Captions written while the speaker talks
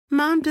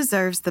Mom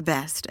deserves the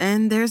best,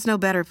 and there's no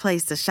better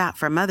place to shop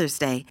for Mother's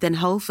Day than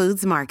Whole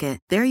Foods Market.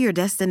 They're your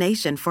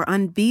destination for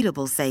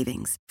unbeatable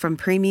savings, from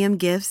premium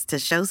gifts to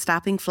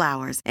show-stopping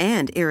flowers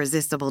and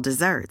irresistible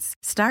desserts.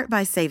 Start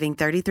by saving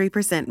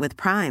 33% with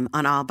Prime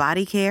on all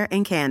body care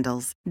and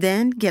candles.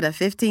 Then get a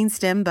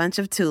 15-stem bunch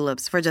of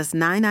tulips for just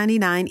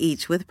 $9.99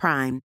 each with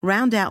Prime.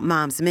 Round out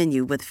Mom's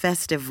menu with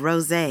festive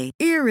rosé,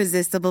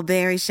 irresistible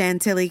berry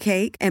chantilly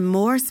cake, and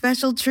more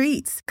special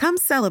treats. Come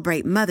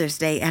celebrate Mother's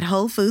Day at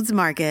Whole Foods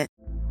Market.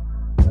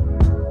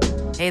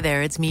 Hey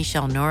there, it's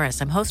Michelle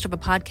Norris. I'm host of a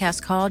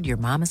podcast called Your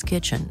Mama's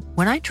Kitchen.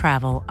 When I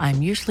travel,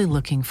 I'm usually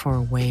looking for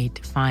a way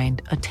to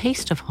find a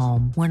taste of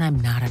home when I'm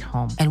not at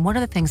home. And one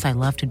of the things I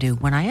love to do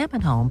when I am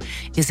at home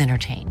is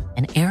entertain.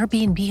 And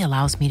Airbnb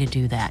allows me to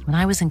do that. When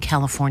I was in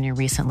California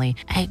recently,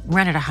 I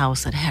rented a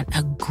house that had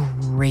a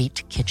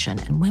great kitchen.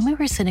 And when we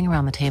were sitting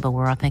around the table, we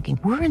were all thinking,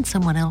 we're in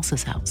someone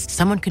else's house.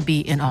 Someone could be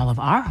in all of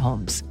our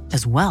homes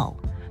as well.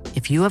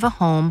 If you have a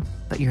home,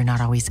 but you're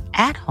not always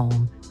at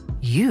home,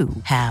 you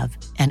have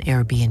an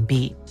Airbnb.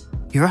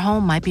 Your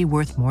home might be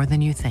worth more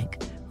than you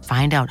think.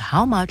 Find out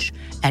how much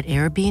at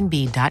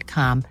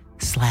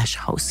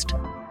airbnb.com/host. Down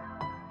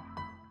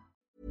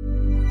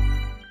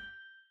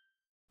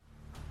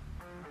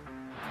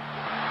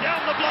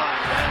the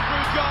blind,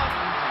 Andrew John.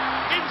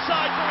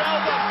 Inside for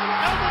Albert.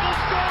 Albert will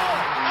score.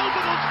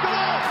 Albert will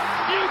score.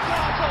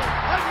 Newcastle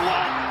have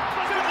won.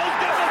 Fiddler's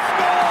going to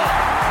score.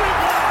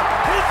 Fiddler,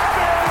 it's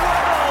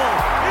farewell.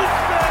 It's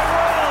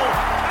farewell.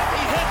 And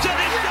he hits it.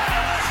 He's got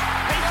it.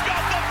 He's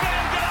got the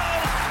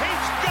Bengals.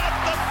 He's got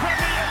the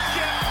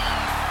Premiership.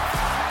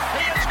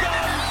 He has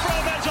gone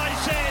from, as I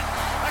said,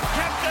 a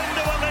captain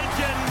to a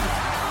legend.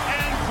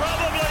 And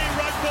probably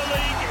rugby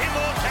league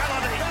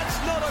immortality. That's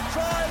not a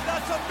try.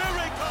 That's a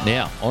miracle.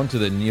 Now, on to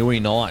the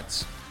Newey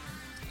Knights.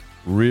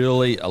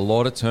 Really a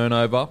lot of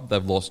turnover.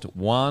 They've lost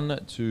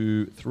 1,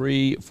 2,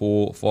 3,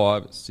 4,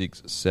 5,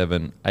 6,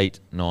 7, 8,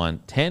 9,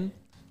 10.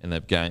 And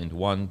they've gained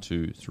 1,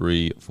 2,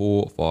 3,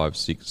 4, 5,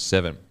 6,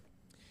 7.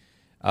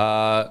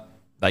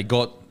 They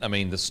got,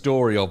 the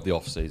story of the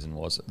off-season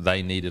was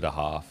they needed a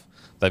half.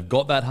 They've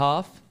got that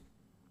half.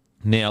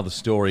 Now the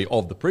story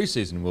of the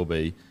preseason will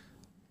be,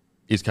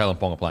 is Kalyn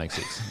Ponga playing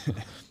 6?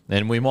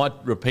 And we might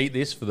repeat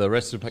this for the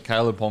rest of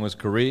Kalyn Ponga's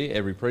career.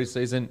 Every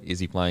preseason, is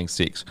he playing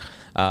 6?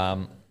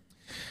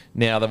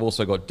 Now, they've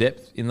also got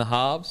depth in the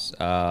halves. They've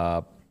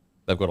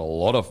got a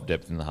lot of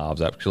depth in the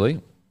halves,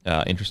 actually,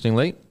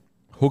 interestingly.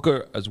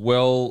 Hooker as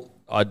well,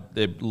 I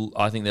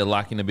think they're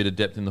lacking a bit of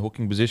depth in the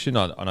hooking position.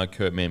 I know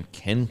Kurt Mann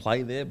can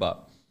play there,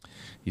 but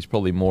he's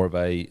probably more of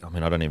a,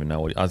 I don't even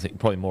know, I think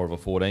probably more of a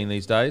 14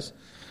 these days.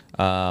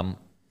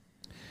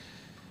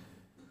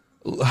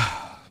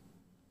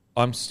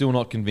 I'm still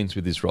not convinced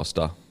with this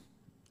roster.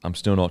 I'm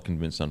still not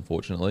convinced,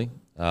 unfortunately.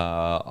 They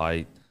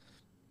had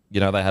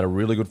a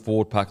really good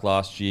forward pack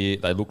last year.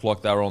 They looked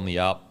like they were on the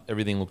up.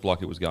 Everything looked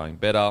like it was going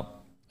better.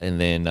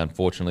 And then,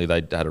 unfortunately,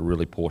 they had a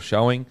really poor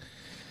showing.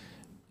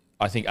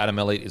 I think Adam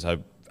Elliott is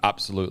an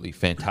absolutely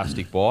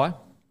fantastic buy.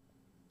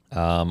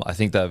 I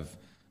think they've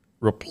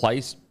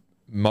replaced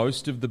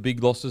most of the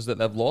big losses that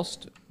they've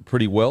lost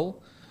pretty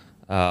well.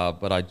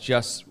 But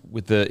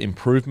with the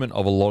improvement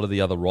of a lot of the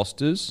other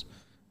rosters,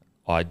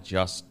 I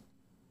just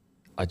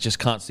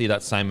can't see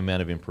that same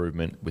amount of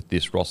improvement with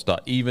this roster.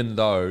 Even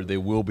though there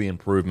will be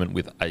improvement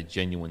with a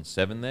genuine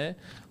 7 there,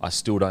 I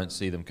still don't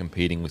see them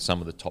competing with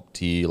some of the top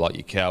tier, like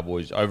your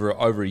Cowboys,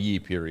 over a year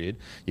period.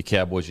 Your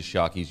Cowboys, your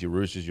Sharkies, your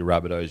Roosters, your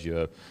Rabbitohs,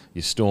 your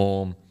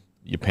Storm,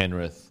 your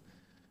Penrith.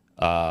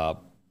 As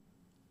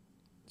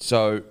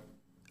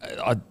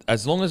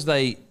long as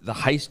the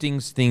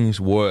Hastings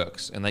things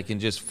works and they can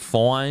just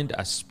find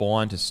a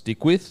spine to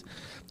stick with,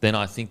 then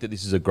I think that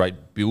this is a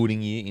great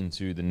building year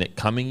into the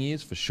coming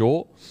years for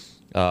sure.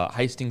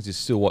 Hastings is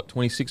still,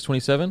 26,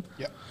 27?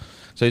 Yep.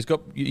 So he's got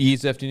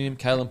years left in him.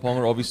 Kalyn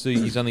Ponga, obviously,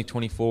 he's only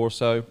 24 or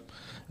so,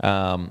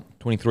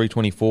 23,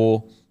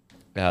 24.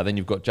 Then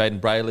you've got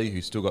Jaden Brayley,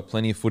 who's still got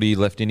plenty of footy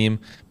left in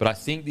him. But I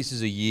think this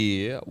is a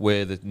year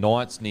where the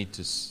Knights need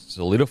to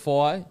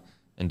solidify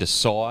and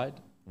decide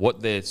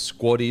what their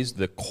squad is,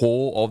 the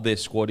core of their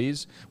squad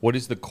is, what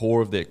is the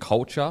core of their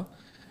culture,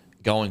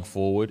 going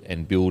forward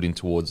and building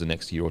towards the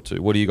next year or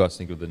two. What do you guys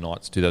think of the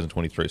Knights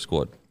 2023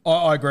 squad?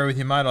 I agree with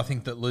you, mate. I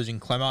think that losing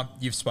Clemmer,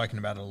 you've spoken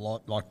about it a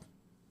lot, like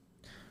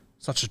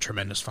such a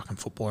tremendous fucking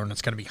footballer, and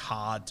it's going to be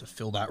hard to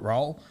fill that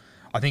role.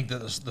 I think that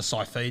the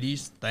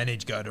Saifidis, they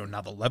need to go to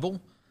another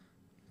level.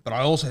 But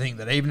I also think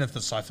that even if the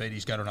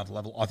Saifidis go to another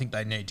level, I think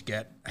they need to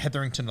get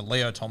Hetherington and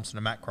Leo Thompson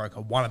and Matt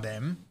Croker. One of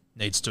them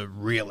needs to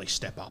really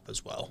step up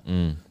as well.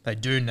 They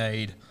do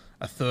need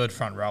a third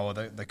front rower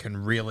that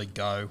can really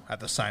go at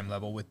the same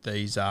level with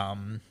these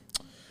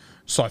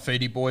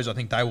Saifidi boys. I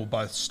think they will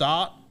both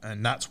start,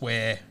 and that's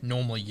where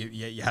normally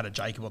you had a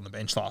Jacob on the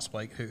bench last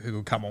week who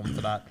would come on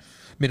for that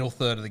middle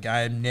third of the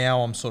game.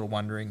 Now I'm sort of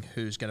wondering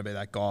who's going to be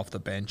that guy off the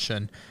bench.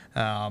 And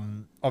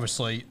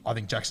obviously, I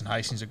think Jackson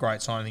Hastings is a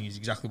great sign. I think he's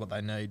exactly what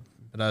they need.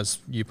 But as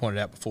you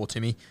pointed out before,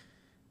 Timmy,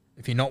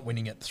 if you're not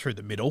winning it through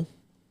the middle,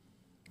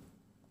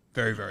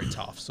 very, very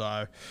tough.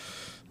 So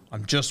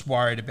I'm just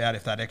worried about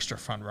if that extra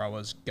front row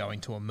is going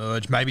to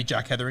emerge. Maybe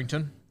Jack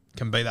Hetherington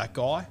can be that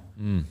guy.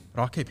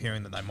 But I keep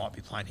hearing that they might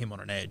be playing him on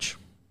an edge,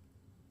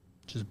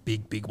 which is a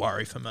big, big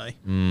worry for me.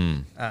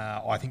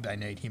 I think they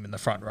need him in the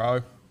front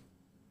row.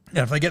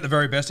 Now, if they get the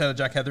very best out of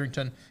Jack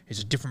Hetherington, he's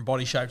a different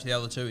body shape to the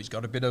other two. He's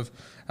got a bit of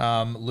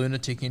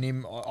lunatic in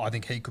him. I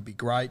think he could be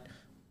great.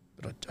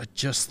 But I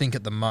just think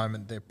at the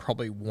moment they're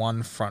probably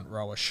one front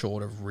rower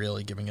short of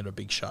really giving it a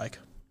big shake.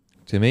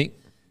 Timmy?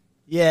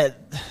 Yeah,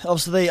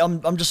 obviously,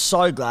 I'm just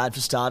so glad for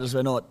starters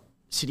we're not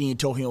sitting here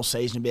talking all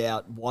season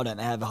about why don't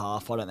they have a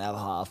half, why don't they have a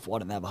half, why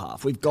don't they have a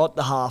half. We've got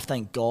the half,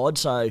 thank God,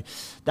 so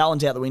that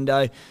one's out the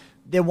window.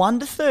 They're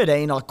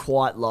 1-13 I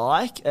quite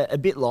like, a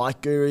bit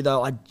like Guru,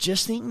 though. I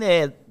just think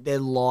they're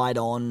light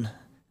on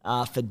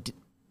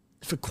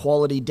for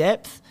quality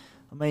depth.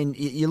 I mean,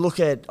 you look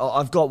at,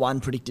 I've got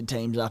one predicted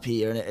teams up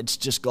here, and it's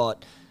just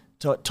got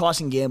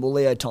Tyson Gamble,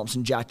 Leo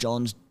Thompson, Jack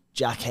Johns,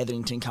 Jack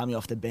Hetherington coming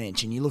off the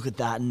bench, and you look at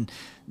that, and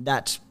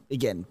that's,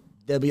 again,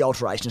 there'll be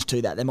alterations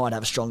to that. They might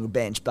have a stronger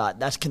bench, but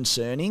that's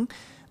concerning.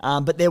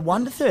 But their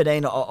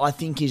 1-13, I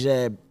think, is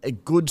a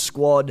good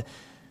squad.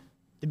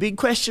 The big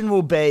question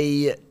will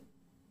be,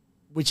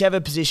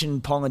 whichever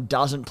position Ponga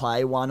doesn't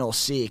play, 1 or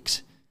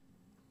 6,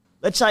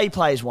 let's say he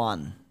plays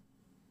 1.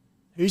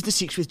 Who's the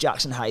 6 with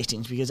Jackson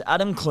Hastings? Because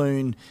Adam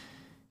Clune,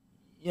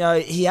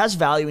 he has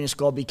value in a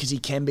squad because he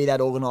can be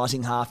that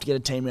organising half to get a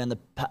team around the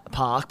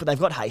park, but they've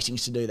got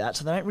Hastings to do that,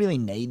 so they don't really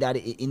need that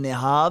in their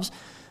halves.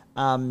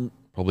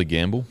 Probably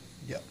Gamble.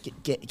 Yeah,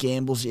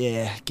 Gamble's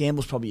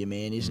probably a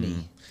man, isn't he?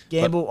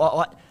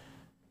 Gamble,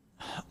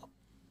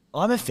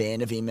 I'm a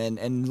fan of him,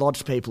 and lots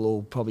of people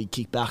will probably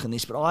kick back on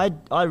this, but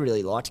I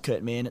really liked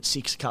Kurt Mann at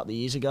 6 a couple of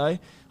years ago.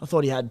 I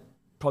thought he had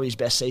probably his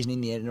best season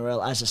in the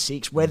NRL as a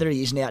 6. Whether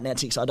he is an out-and-out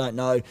 6, I don't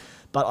know.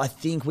 But I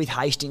think with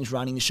Hastings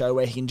running the show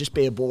where he can just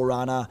be a ball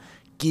runner,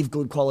 give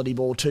good quality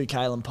ball to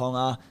Kalen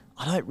Ponga,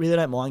 I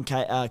don't mind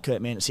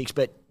Kurt Mann at 6.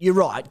 But you're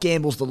right,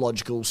 Gamble's the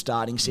logical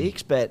starting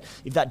 6. But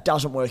if that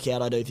doesn't work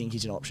out, I do think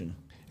he's an option.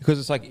 Because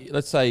it's like,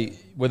 let's say,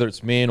 whether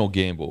it's Mann or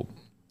Gamble,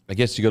 I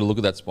guess you got to look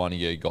at that spine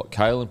here. You got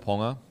Kalen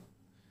Ponga,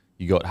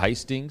 you got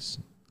Hastings,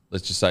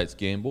 let's just say it's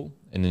Gamble,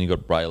 and then you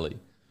got Brayley.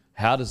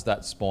 How does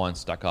that spine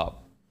stack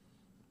up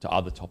to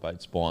other top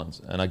 8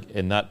 spines?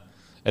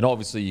 And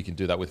obviously you can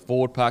do that with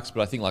forward packs,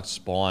 but I think like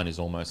spine is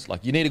almost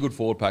like you need a good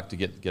forward pack to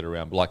get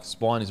around. But like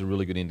spine is a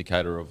really good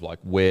indicator of like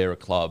where a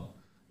club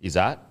is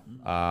at.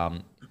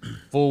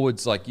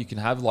 Forwards, like you can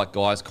have like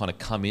guys kind of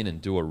come in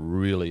and do a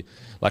really,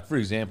 like for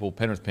example,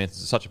 Penrith Panthers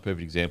is such a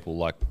perfect example.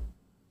 Like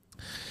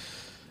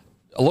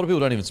a lot of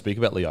people don't even speak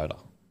about Leota.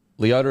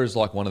 Leota is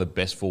like one of the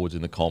best forwards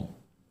in the comp.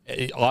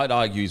 I'd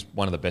argue he's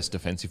one of the best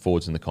defensive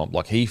forwards in the comp.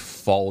 Like he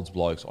folds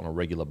blokes on a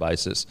regular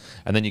basis.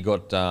 And then you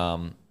got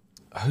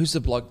who's the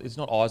bloke? It's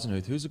not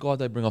Eisenhuth. Who's the guy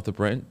they bring off the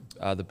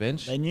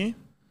bench? Leniu.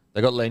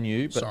 They got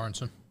Leniu, but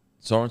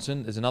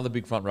Sorensen. There's another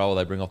big front rower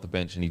they bring off the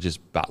bench, and he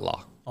just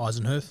battler.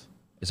 Eisenhuth.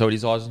 So it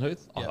is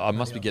Eisenhuth? Yeah, I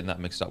must be getting that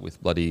mixed up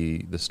with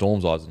bloody the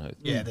Storm's Eisenhuth.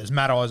 Yeah, there's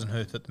Matt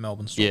Eisenhuth at the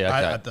Melbourne Storm. Yeah,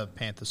 okay. At the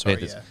Panthers. Sorry,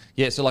 Panthers.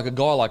 Yeah, so like a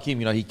guy like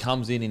him, he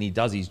comes in and he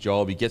does his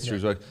job. He gets through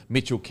his work.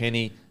 Mitchell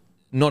Kenny,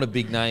 not a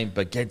big name,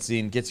 but gets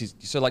his.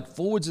 So like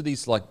forwards are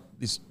these like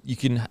this.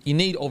 You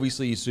need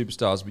obviously your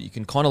superstars, but you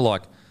can kind of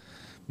like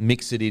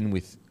mix it in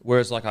with.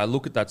 Whereas like I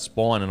look at that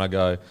spine and I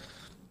go,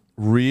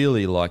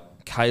 really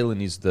like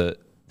Kalen is the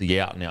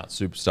out and out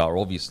superstar,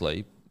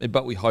 obviously.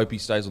 But we hope he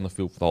stays on the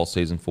field for the whole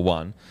season for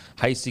one.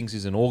 Hastings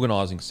is an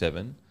organising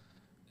 7.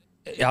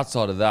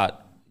 Outside of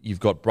that,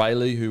 you've got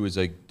Brayley, who is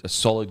a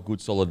solid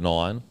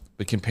 9.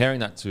 But comparing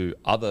that to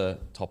other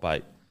top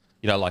 8,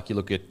 like you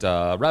look at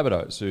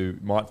Rabbitohs, who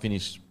might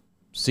finish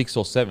 6th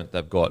or 7th.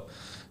 They've got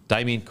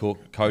Damien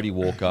Cook, Cody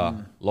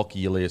Walker,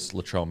 Lockie Ilias,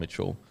 Latrell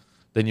Mitchell.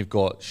 Then you've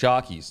got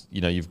Sharkies.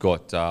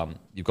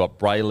 You've got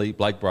Brayley,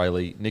 Blake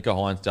Brayley, Nico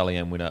Hines, Dally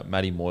M winner,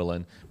 Matty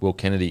Moylan, Will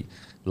Kennedy.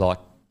 Like,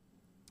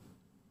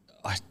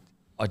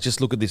 I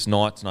just look at this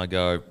Knights and I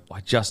go, I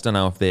just don't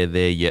know if they're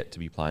there yet to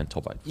be playing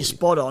top 8. You're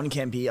spot on,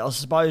 Kempy. I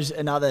suppose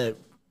another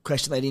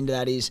question led into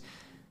that is,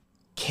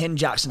 can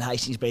Jackson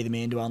Hastings be the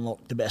man to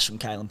unlock the best from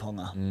Kalen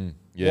Ponga?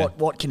 Yeah.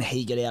 What can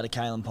he get out of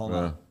Kalen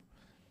Ponga?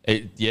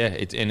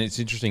 It's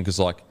interesting because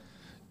like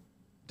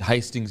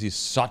Hastings is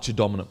such a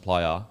dominant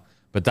player,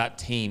 but that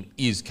team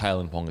is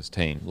Kalen Ponga's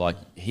team. Like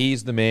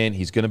he's the man.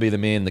 He's going to be the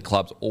man. The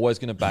club's always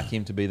going to back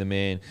him to be the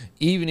man.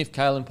 Even if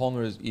Kalen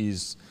Ponga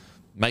is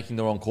making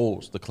the wrong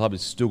calls, the club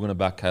is still going to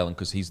back Kalen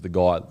because he's the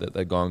guy that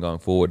they're going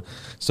forward.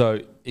 So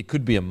it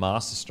could be a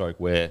masterstroke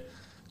where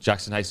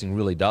Jackson Hastings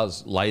really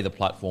does lay the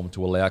platform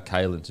to allow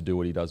Kalen to do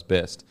what he does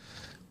best.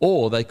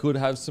 Or they could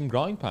have some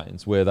growing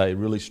pains where they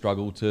really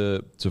struggle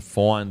to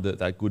find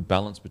that good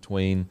balance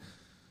between,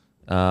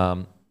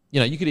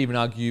 you could even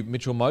argue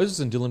Mitchell Moses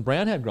and Dylan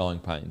Brown had growing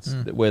pains,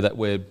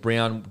 where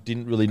Brown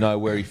didn't really know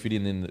where he fit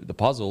in the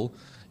puzzle.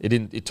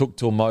 It took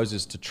till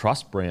Moses to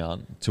trust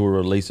Brown to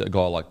release a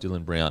guy like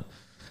Dylan Brown.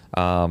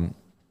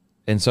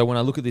 And so when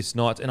I look at this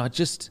Knights, and I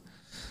just...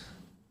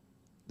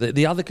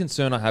 The other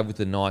concern I have with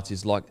the Knights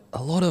is like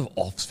a lot of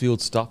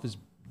off-field stuff is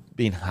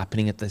been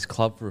happening at this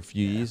club for a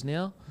few years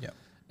now. Yeah.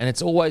 And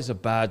it's always a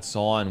bad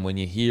sign when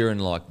you're hearing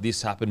like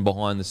this happened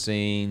behind the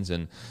scenes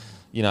and,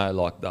 you know,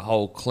 like the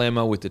whole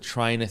Clemmer with the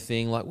trainer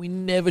thing. Like we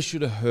never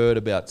should have heard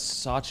about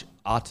such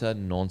utter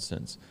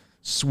nonsense.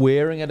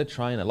 Swearing at a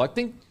trainer. Like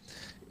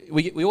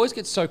we always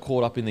get so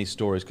caught up in these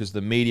stories because the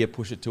media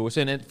push it to us.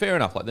 And fair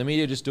enough, like the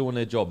media are just doing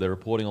their job. They're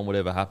reporting on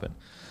whatever happened.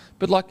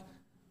 But like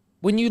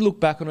when you look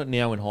back on it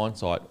now in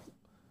hindsight,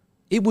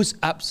 it was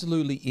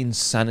absolutely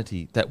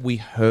insanity that we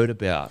heard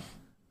about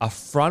a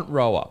front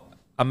rower,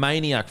 a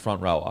maniac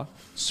front rower,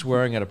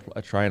 swearing at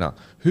a trainer.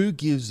 Who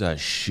gives a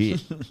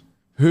shit?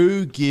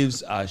 Who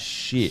gives a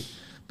shit?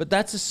 But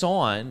that's a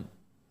sign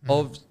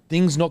of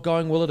things not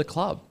going well at a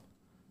club.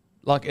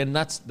 Like, and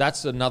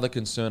that's another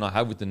concern I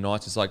have with the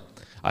Knights. It's like,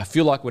 I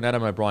feel like when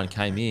Adam O'Brien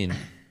came in,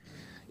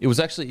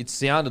 it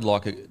sounded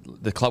like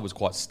the club was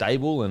quite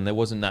stable and there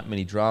wasn't that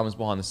many dramas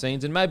behind the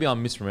scenes. And maybe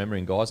I'm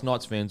misremembering, guys.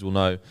 Knights fans will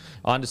know.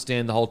 I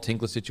understand the whole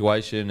Tinkler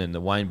situation and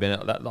the Wayne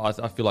Bennett.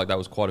 I feel like that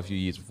was quite a few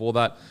years before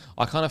that.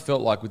 I kind of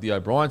felt like with the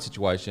O'Brien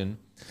situation,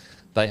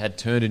 they had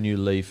turned a new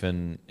leaf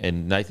and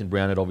Nathan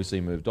Brown had obviously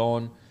moved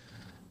on.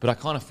 But I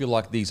kind of feel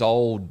like these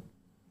old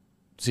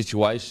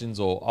situations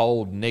or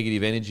old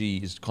negative energy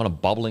is kind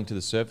of bubbling to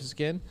the surface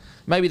again.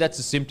 Maybe that's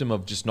a symptom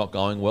of just not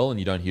going well and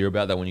you don't hear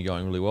about that when you're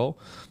going really well.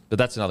 But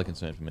that's another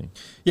concern for me.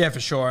 Yeah, for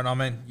sure. And I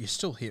mean,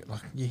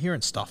 you're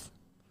hearing stuff.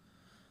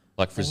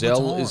 Like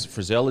Frizzell is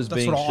That's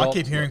being what shot. I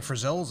keep hearing.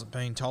 Frizzell's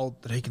being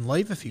told that he can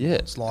leave if he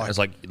wants. It's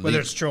like whether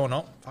it's true or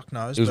not, fuck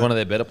knows. He was one of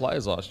their better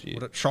players last year.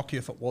 Would it shock you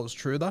if it was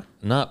true though?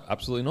 No,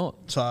 absolutely not.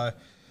 So,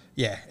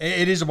 yeah,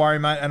 it is a worry,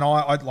 mate. And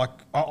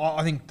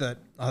I think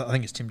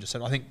as Tim just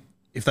said, I think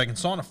if they can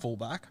sign a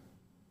fullback,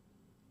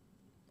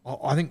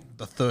 I think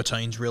the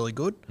 13's really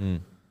good.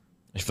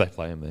 If they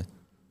play him there.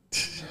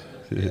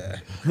 Yeah.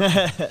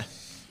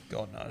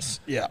 God knows.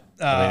 Yeah.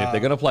 I mean, if they're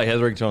going to play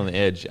Hetherington on the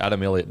edge,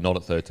 Adam Elliott not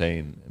at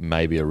 13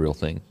 may be a real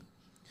thing.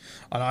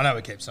 I know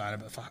we keep saying it,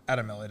 but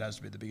Adam Elliott has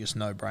to be the biggest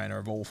no-brainer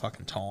of all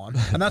fucking time.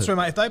 And that's where,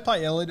 mate, if they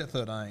play Elliott at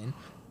 13,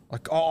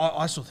 like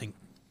I still think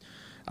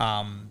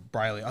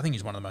Brayley, I think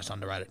he's one of the most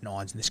underrated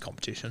nines in this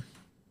competition.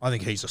 I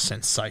think he's a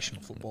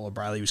sensational footballer,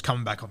 Brayley. He was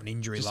coming back off an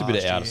injury last year. Just a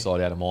bit of out of sight,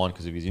 out of mind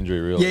because of his injury,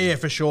 really. Yeah,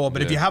 for sure.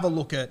 But if you have a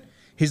look at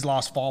his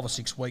last 5 or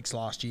 6 weeks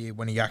last year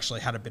when he actually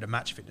had a bit of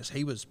match fitness,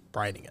 he was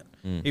braining it.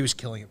 He was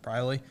killing it,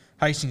 Brayley.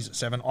 Hastings at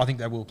 7. I think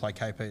they will play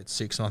KP at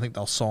 6, and I think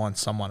they'll sign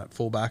someone at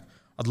fullback.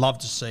 I'd love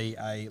to see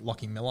a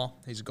Lockie Miller.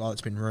 He's a guy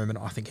that's been rumoured.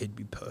 I think he'd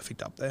be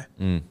perfect up there.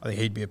 I think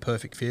he'd be a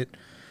perfect fit.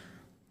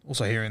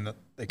 Also hearing that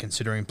they're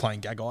considering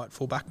playing Gagai at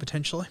fullback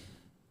potentially.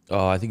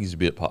 Oh, I think he's a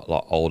bit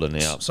older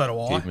now. So do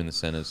I. Keep him in the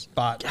centres.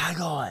 But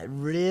Gagai,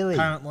 really?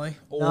 apparently,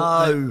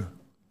 No.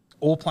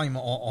 or playing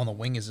on the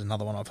wing is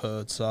another one I've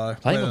heard. So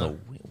Playing on the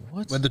wing?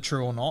 What? whether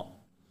true or not,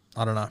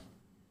 I don't know.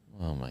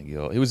 Oh my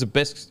god, he was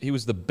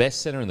the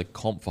best centre in the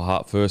comp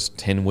for first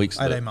 10 weeks.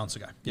 18 months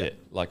ago. Yeah,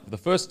 like the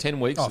first 10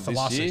 weeks of for this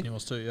last year, season he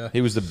was too. Yeah. he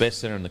was the best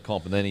centre in the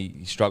comp, and then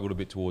he struggled a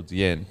bit towards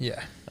the end.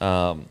 Yeah.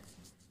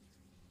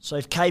 So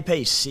if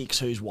KP's 6,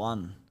 who's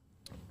 1?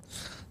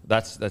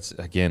 That's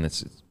again,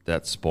 it's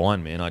that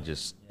spine, man.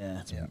 It's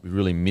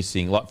really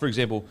missing. Like for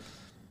example,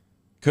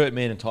 Kurt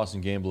Mann and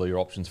Tyson Gamble are your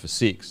options for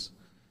 6.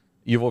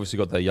 You've obviously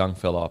got that young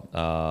fella,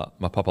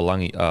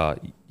 Mapapalangi.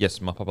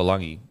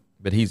 Mapapalangi,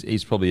 but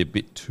he's probably a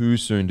bit too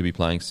soon to be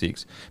playing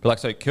 6. But like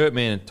so, Kurt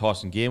Mann and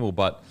Tyson Gamble,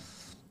 but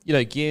you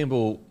know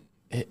Gamble,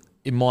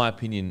 in my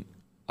opinion,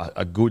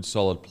 a good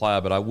solid player,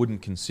 but I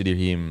wouldn't consider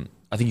him.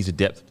 I think he's a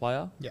depth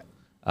player. Yeah.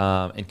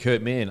 And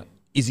Kurt Mann,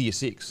 is he a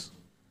 6?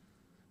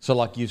 So,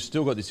 like, you've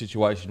still got this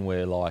situation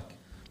where, like,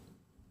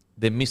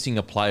 they're missing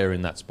a player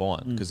in that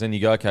spine. Because then you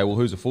go, okay, well,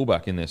 who's a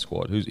fullback in their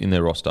squad? Who's in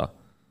their roster?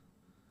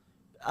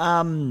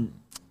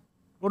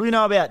 What do we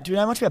know about? Do we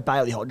know much about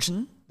Bailey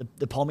Hodgson,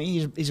 the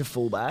Pommy? He's a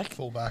fullback.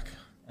 Fullback.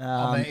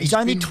 He's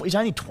only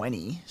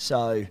 20,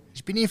 so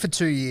He's been here for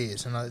 2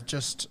 years, and I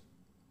don't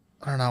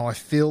know. I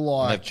feel And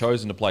like they've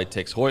chosen to play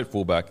Tex Hoyt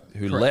fullback,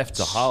 who Correct. left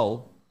to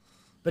Hull.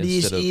 but he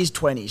instead of- is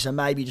 20, so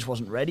maybe he just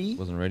wasn't ready.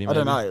 Wasn't ready, I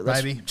don't maybe? know.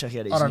 Let's maybe check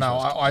out his. I don't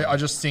know. initials. I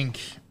just think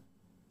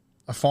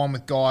I find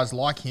with guys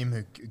like him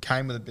who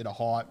came with a bit of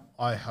hype,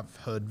 I have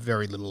heard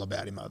very little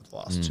about him over the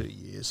last 2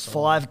 years. So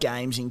 5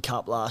 games in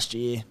Cup last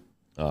year,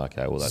 Oh,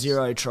 okay, well, that's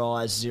 0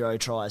 tries, 0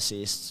 try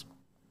assists.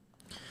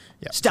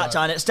 yeah,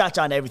 Stats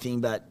aren't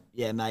everything, but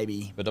yeah,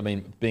 maybe. But I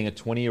mean, being a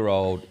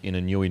 20-year-old in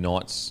a Newey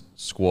Knights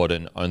squad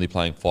and only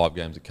playing 5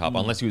 games of Cup,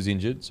 unless he was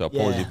injured, so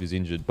apologies Yeah. if he's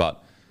injured,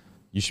 but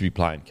you should be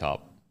playing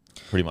Cup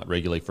pretty much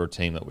regularly for a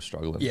team that was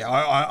struggling. Yeah,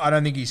 I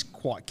don't think he's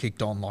quite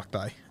kicked on like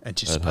they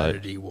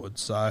anticipated he would.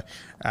 So,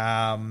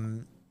 I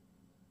don't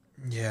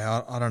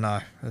know.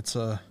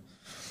 They're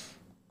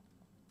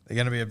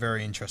going to be a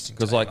very interesting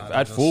Because, team, like, mate.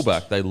 at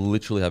fullback, they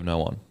literally have no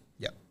one.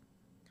 Yep.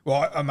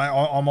 Well,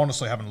 I'm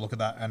honestly having a look at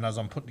that, and as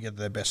I'm putting together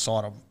their best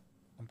side,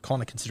 I'm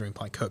kind of considering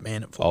playing Kurt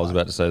Mann at fullback. I was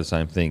about to say the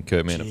same thing.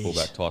 Kurt Mann at Jeez.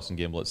 fullback, Tyson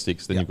Gamble at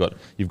 6. Then Yep.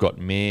 you've got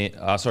Kalen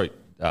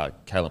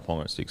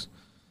Ponga at 6.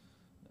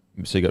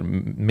 So you got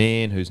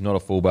Mann, who's not a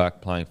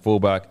fullback, playing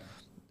fullback.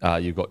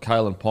 You've got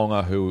Kalen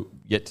Ponga, who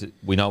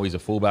we know he's a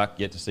fullback,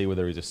 yet to see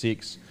whether he's a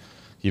 6.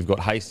 You've got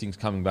Hastings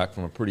coming back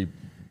from a pretty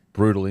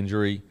brutal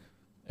injury.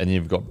 And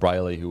you've got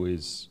Brayley, who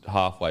is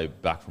halfway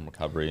back from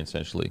recovery,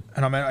 essentially.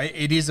 And I mean,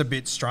 it is a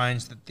bit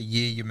strange that the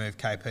year you move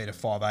KP to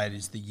 5'8"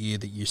 is the year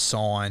that you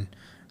sign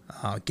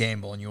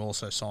Gamble, and you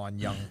also sign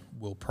young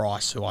Will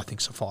Price, who I think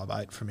is a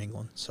 5'8" from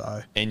England.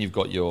 So, and you've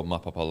got your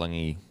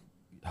Mapapalangi,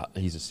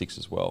 he's a 6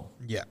 as well.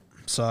 Yeah.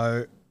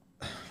 So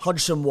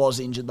Hodgson was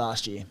injured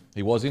last year.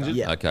 He was injured?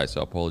 Yeah. Okay, so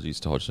apologies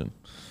to Hodgson.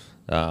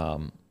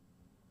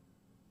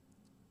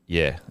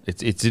 Yeah,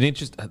 it's an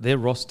interest. Their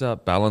roster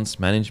balance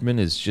management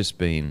has just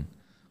been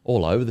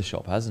all over the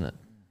shop, hasn't it?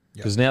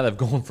 Because now they've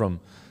gone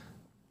from,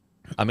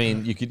 I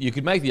mean, you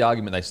could make the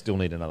argument they still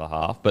need another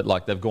half, but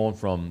like they've gone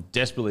from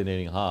desperately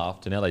needing a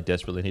half to now they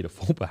desperately need a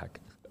fullback.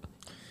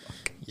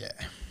 Yeah.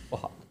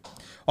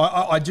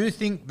 I do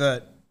think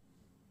that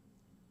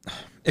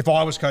if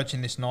I was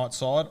coaching this Knights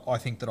side, I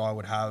think that I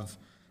would have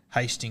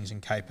Hastings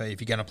and KP. If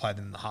you're going to play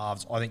them in the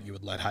halves, I think you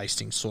would let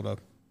Hastings sort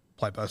of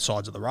play both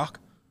sides of the ruck.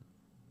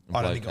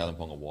 I don't think Kalen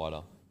Ponga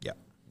wider. Yeah.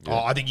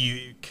 I think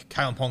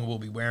Kalen Ponga will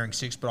be wearing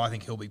 6, but I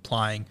think he'll be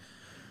playing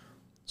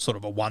sort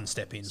of a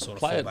one-step in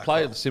sort of fullback.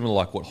 Play it similar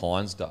like what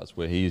Hines does,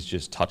 where he is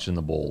just touching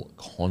the ball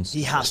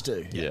constantly. He has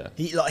to. Yeah.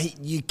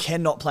 You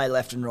cannot play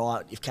left and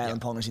right if Kalen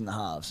Ponga's in the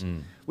halves,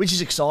 which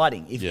is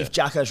exciting. If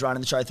Jacko's running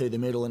the show through the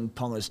middle and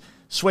Ponga's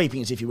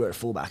sweeping as if he were a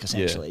fullback,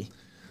 essentially.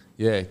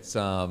 Yeah, it's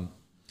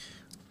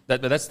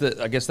that's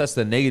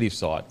the negative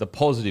side. The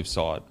positive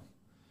side.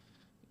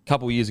 A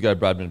couple of years ago,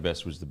 Bradman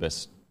Best was the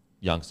best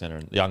young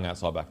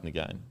outside back in the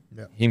game.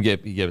 Yeah. He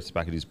gave us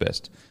back at his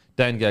best.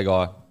 Dane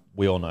Gagai,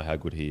 we all know how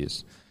good he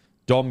is.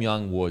 Dom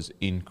Young was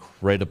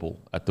incredible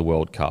at the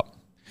World Cup.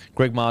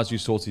 Greg Marzu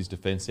sorts his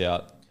defence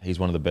out. He's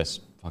one of the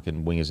best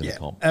fucking wingers in the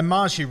comp. And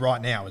Marzu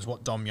right now is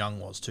what Dom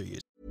Young was 2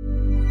 years.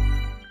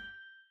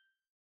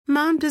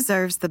 Mom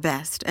deserves the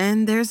best,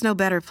 and there's no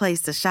better place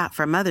to shop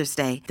for Mother's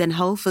Day than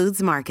Whole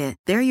Foods Market.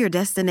 They're your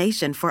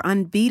destination for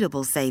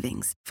unbeatable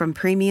savings, from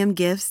premium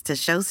gifts to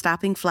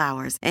show-stopping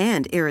flowers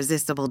and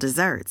irresistible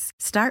desserts.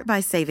 Start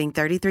by saving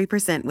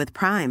 33% with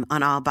Prime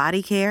on all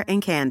body care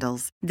and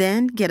candles.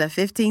 Then get a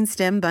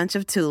 15-stem bunch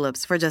of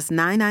tulips for just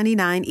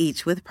 $9.99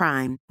 each with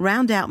Prime.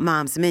 Round out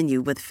Mom's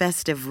menu with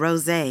festive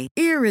rosé,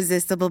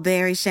 irresistible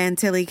berry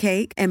chantilly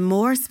cake, and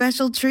more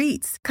special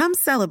treats. Come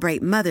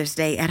celebrate Mother's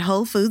Day at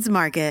Whole Foods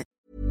Market.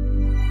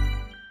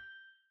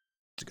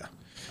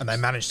 And they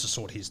managed to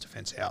sort his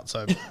defence out.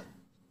 So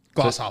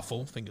glass half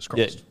full, fingers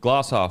crossed. Yeah,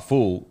 glass half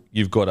full,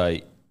 you've got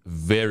a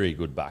very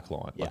good back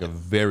line. Like a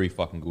very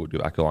fucking good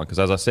back line. Because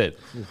as I said,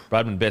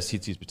 Bradman Best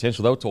hits his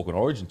potential. They were talking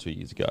Origin 2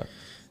 years ago.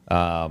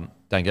 Dan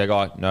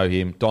Gagai, know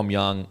him. Dom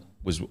Young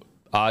was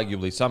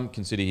arguably, some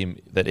consider him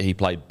that he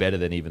played better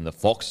than even the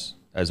Fox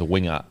as a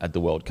winger at the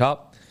World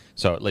Cup.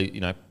 So at least,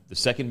 the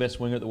second best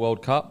winger at the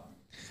World Cup.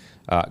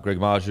 Greg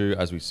Marju,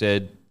 as we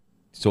said,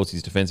 sorts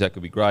his defence out,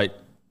 could be great.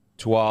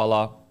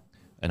 Tuala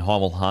and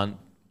Heimel Hunt,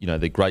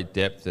 they're great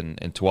depth, and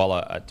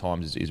Tuala at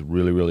times is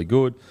really, really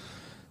good.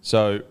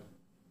 So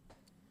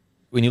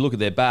when you look at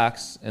their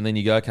backs, and then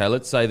you go, okay,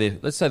 let's say the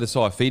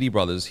Saifidi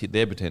brothers hit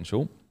their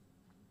potential.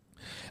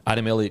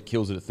 Adam Elliott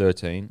kills it at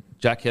 13.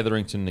 Jack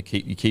Hetherington,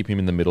 you keep him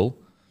in the middle.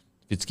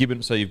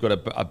 Fitzgibbon, so you've got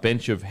a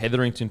bench of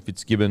Hetherington,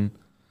 Fitzgibbon,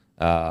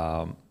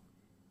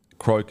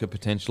 Croker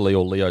potentially,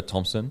 or Leo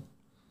Thompson.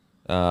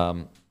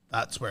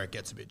 That's where it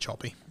gets a bit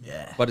choppy.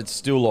 Yeah. But it's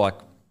still like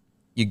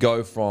you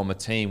go from a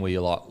team where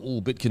you're like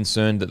a bit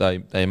concerned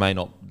that they may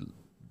not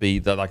be,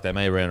 that like they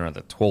may run around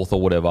the 12th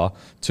or whatever,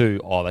 to,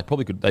 they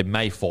probably could, they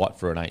may fight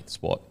for an 8th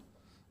spot.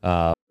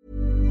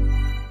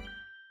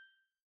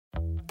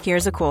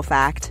 Here's a cool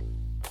fact.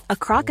 A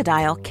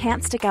crocodile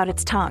can't stick out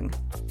its tongue.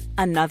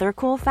 Another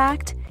cool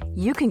fact,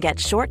 you can get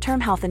short-term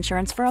health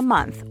insurance for a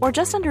month or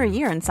just under a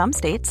year in some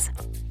states.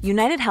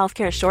 United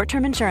Healthcare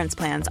short-term insurance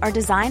plans are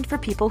designed for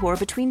people who are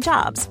between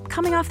jobs,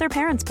 coming off their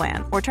parents'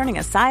 plan, or turning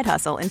a side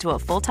hustle into a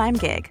full-time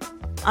gig.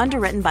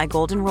 Underwritten by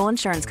Golden Rule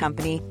Insurance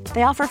Company,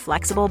 they offer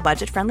flexible,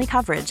 budget-friendly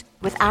coverage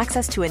with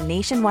access to a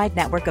nationwide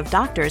network of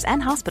doctors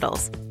and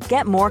hospitals.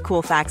 Get more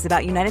cool facts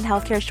about United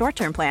Healthcare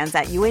short-term plans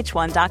at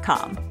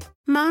uh1.com.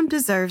 Mom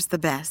deserves the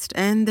best,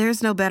 and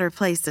there's no better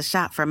place to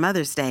shop for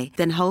Mother's Day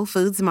than Whole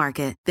Foods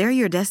Market. They're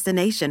your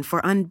destination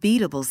for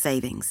unbeatable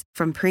savings,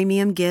 from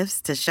premium gifts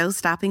to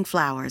show-stopping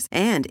flowers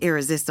and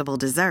irresistible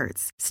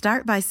desserts.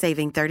 Start by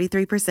saving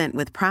 33%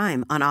 with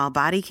Prime on all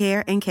body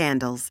care and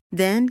candles.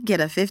 Then get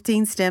a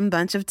 15-stem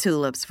bunch of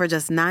tulips for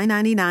just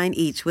 $9.99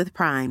 each with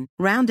Prime.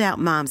 Round out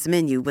Mom's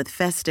menu with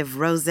festive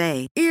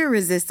rosé,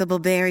 irresistible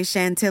berry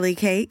chantilly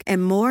cake,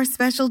 and more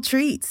special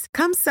treats.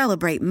 Come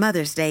celebrate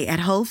Mother's Day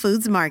at Whole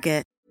Foods Market.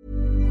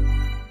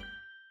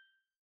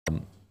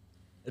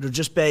 It'll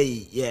just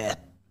be,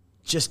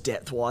 just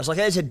depth-wise. Like,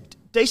 there's a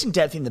decent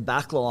depth in the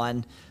back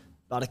line,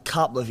 but a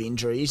couple of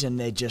injuries,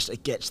 and it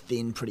gets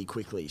thin pretty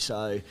quickly.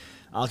 So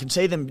I can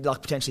see them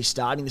potentially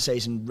starting the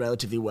season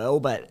relatively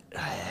well, but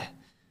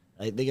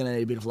they're going to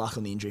need a bit of luck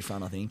on the injury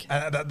front, I think.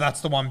 And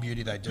that's the one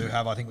beauty they do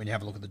have. I think when you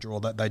have a look at the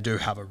draw, that they do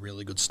have a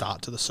really good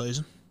start to the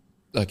season.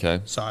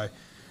 Okay. So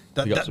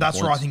Pick up some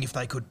that's where I points. think if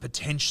they could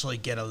potentially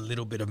get a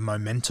little bit of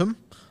momentum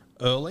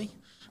early,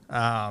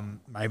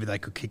 maybe they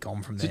could kick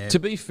on from there. To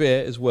be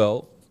fair as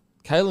well,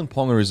 Kalen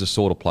Ponga is the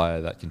sort of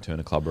player that can turn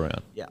a club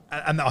around. Yeah.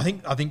 And I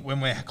think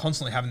when we're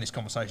constantly having this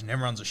conversation,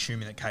 everyone's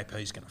assuming that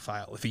KP is going to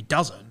fail. If he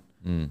doesn't,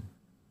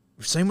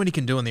 we've seen what he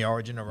can do in the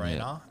Origin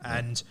arena. Yeah.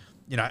 And,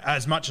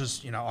 as much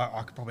as,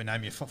 I could probably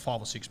name you 5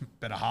 or 6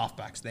 better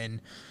halfbacks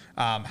than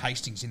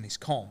Hastings in this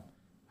comp,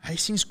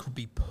 Hastings could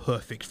be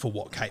perfect for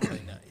what KP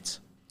needs.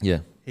 Yeah.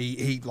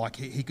 He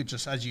could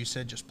just, as you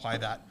said, just play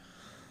that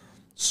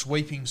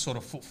sweeping sort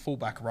of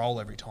fullback role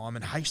every time,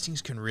 and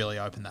Hastings can really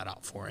open that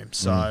up for him.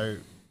 So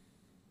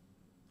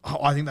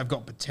I think they've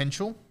got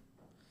potential,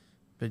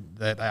 but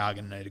they are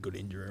going to need a good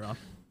injury run.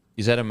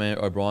 Is Adam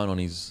O'Brien on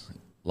his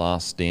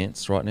last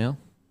dance right now?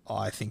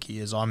 I think he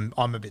is. I'm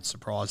a bit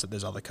surprised that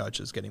there's other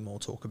coaches getting more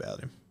talk about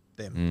them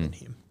than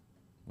him.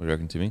 What do you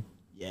reckon, Timmy?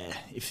 Yeah,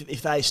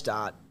 if they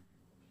start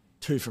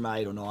 2 from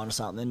 8 or 9 or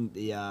something,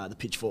 then the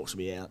pitchforks will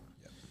be out.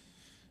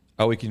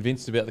 Are we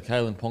convinced about the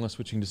Kalen Ponga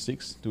switching to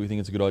 6? Do we think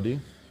it's a good idea?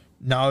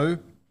 No,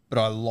 but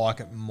I like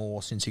it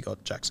more since he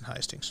got Jackson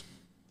Hastings.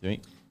 Do you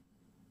think?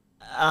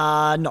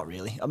 Not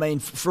really. I mean,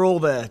 for all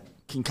the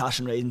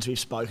concussion reasons we've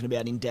spoken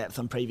about in depth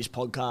on previous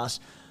podcasts,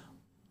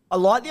 I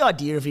like the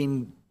idea of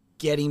him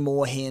getting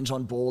more hands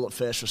on ball at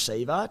first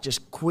receiver.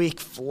 Just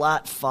quick,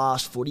 flat,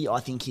 fast footy. I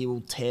think he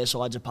will tear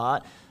sides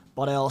apart.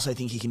 But I also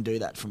think he can do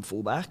that from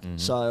fullback. Mm-hmm.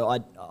 So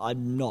I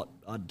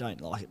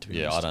don't like it, to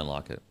be honest. Yeah, I don't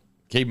like it.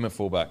 Keep him at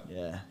fullback.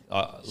 Yeah.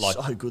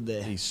 So good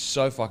there. He's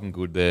so fucking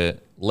good there.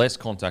 Less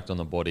contact on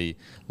the body,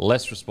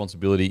 less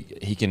responsibility.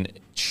 He can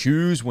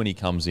choose when he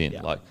comes in.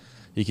 Yeah. Like,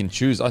 he can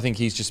choose. I think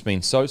he's just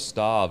been so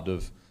starved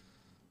of,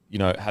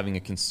 having a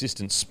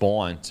consistent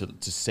spine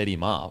to set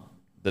him up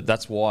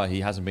that's why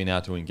he hasn't been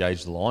able to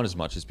engage the line as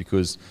much, is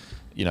because,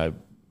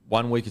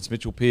 1 week it's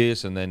Mitchell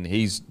Pearce and then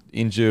he's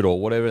injured or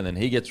whatever, and then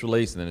he gets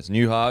released and then it's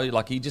Newhart.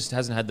 Like, he just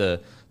hasn't had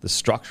the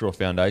structure or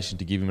foundation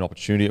to give him an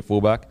opportunity at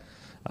fullback.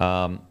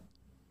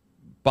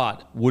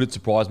 But would it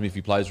surprise me if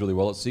he plays really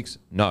well at 6?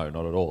 No,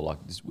 not at all. Like,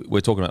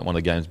 we're talking about one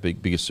of the game's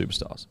biggest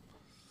superstars.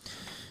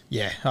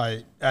 Yeah,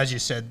 as you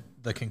said,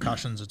 the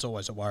concussions, it's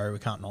always a worry. We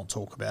can't not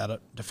talk about it.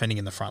 Defending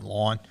in the front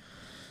line.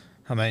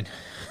 I mean,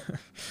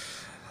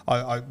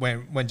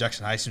 when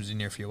Jackson Hastings was in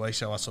here a few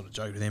weeks ago, I sort of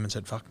joked with him and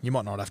said, "Fuck, you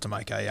might not have to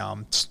make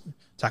a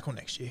tackle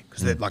next year,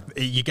 because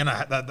you're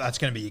gonna that's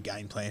going to be your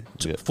game plan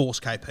to force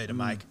KP to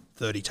make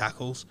 30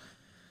 tackles."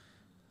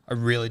 I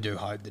really do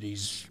hope that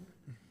his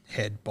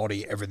head,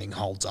 body, everything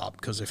holds up,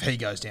 because if he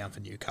goes down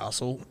for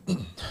Newcastle,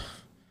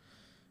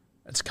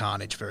 it's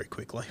carnage very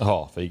quickly.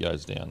 Oh, if he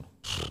goes down,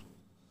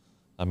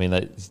 I mean,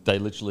 they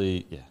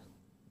literally, yeah.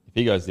 If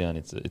he goes down,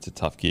 it's a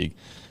tough gig,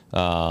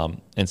 and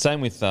same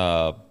with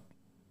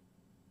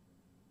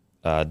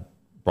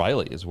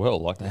Brayley as well.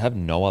 Like, they have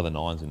no other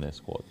 9s in their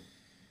squad.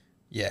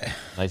 Yeah,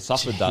 they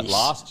suffered that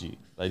last year.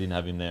 They didn't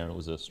have him there, and it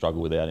was a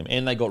struggle without him.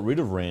 And they got rid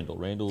of Randall.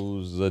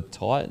 Randall's a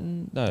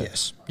Titan? No.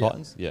 Yes.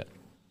 Titans? Yeah.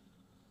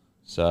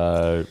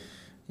 So.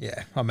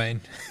 Yeah, I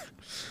mean,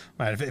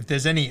 mate, if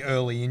there's any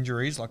early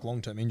injuries, like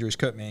long-term injuries,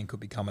 Kurt Mann could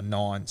become a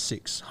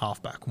 9-6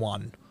 halfback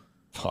 1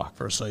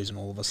 for a season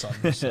all of a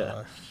sudden.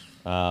 So.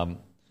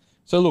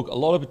 So, look, a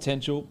lot of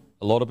potential.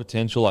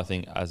 I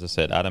think, as I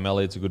said, Adam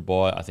Elliott's a good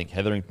buy. I think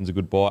Hetherington's a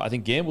good buy. I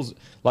think Gamble's,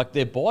 like,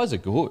 their buys are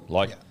good.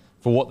 Like,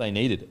 for what they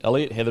needed.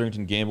 Elliott,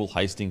 Hetherington, Gamble,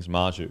 Hastings,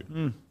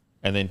 Marju.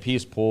 And then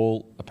Pierce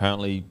Paul,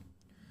 apparently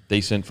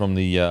decent from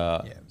the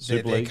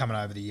Super they're League. coming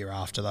over the year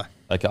after, though.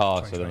 Okay,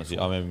 I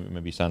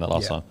remember you saying that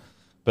last time.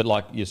 But,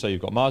 like, so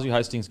you've got Marju,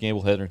 Hastings,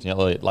 Gamble, Hetherington,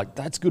 Elliott. Like,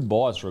 that's good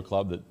buys for a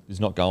club that is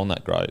not going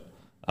that great.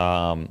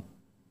 So,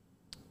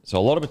 a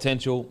lot of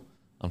potential.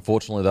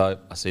 Unfortunately, though,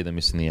 I see them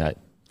missing the 8.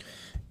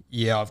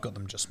 Yeah, I've got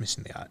them just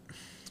missing the 8.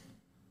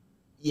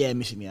 Yeah,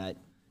 missing the 8.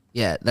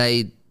 Yeah,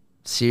 they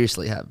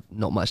seriously have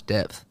not much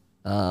depth.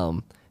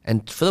 And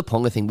for the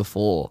Ponga thing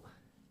before,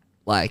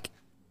 like,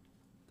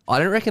 I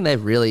don't reckon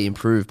they've really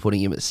improved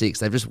putting him at 6.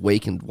 They've just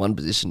weakened one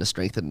position to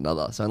strengthen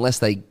another. So unless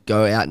they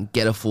go out and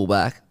get a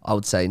fullback, I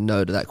would say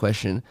no to that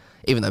question.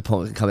 Even though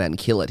Ponga can come out and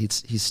kill it,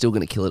 he's still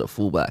going to kill it at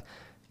fullback.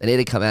 They need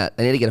to come out.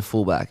 They need to get a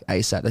fullback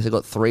ASAP. They've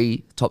got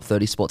 3 top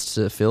 30 spots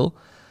to fill.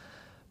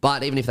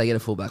 But even if they get a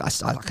fullback, I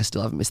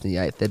still haven't missed the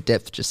 8. Their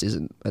depth just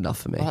isn't enough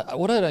for me.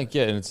 What I don't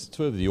get, and it's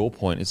to your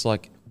point, it's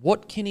like,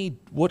 what can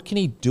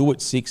he do at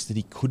 6 that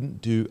he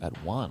couldn't do at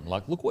 1?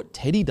 Like, look what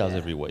Teddy does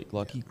every week.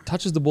 Like, he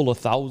touches the ball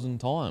 1,000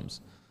 times.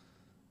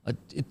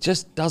 It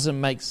just doesn't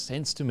make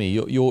sense to me.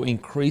 You're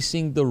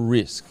increasing the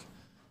risk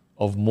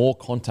of more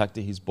contact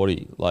to his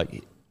body.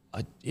 Like,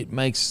 it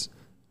makes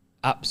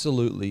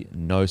absolutely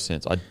no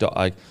sense.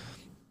 I'd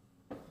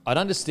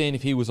understand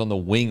if he was on the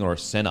wing or a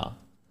centre,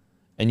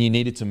 and you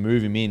needed to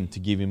move him in to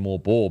give him more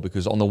ball,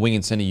 because on the wing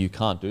and centre you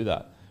can't do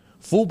that.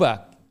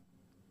 Fullback,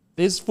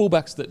 there's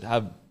fullbacks that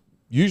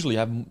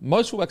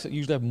most fullbacks that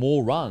usually have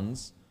more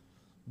runs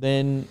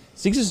than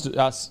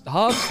 6s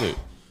halves do.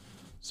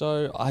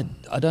 So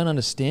I don't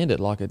understand it.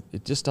 Like,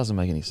 it just doesn't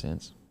make any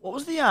sense. What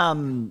was the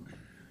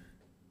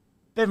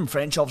Bevan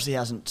French obviously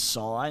hasn't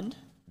signed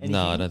anything.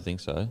 No, I don't think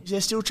so. Is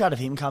there still chat of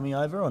him coming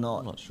over or not?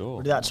 I'm not sure.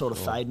 Or did that sort of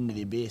fade into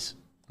the abyss?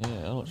 Yeah,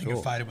 I'm not I think sure.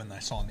 it faded when they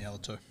signed the other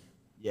two.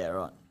 Yeah,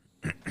 right.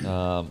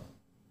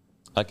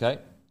 Okay.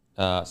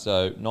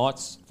 So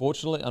Knights,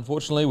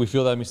 unfortunately, we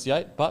feel they missed the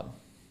 8, but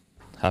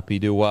happy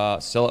to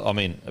sell it. I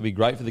mean, it'd be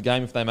great for the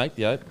game if they make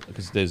the 8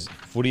 because there's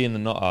footy in the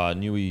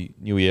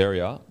Newey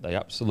area. They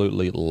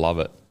absolutely love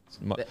it. It's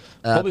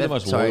probably the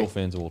most loyal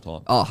fans of all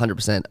time. Oh,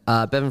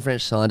 100%. Bevan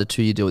French signed a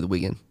 2-year deal with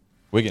Wigan.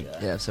 Wigan.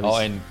 Yeah. So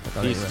And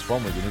Pearce is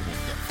from Wigan, isn't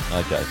he?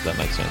 Okay, so that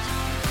makes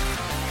sense.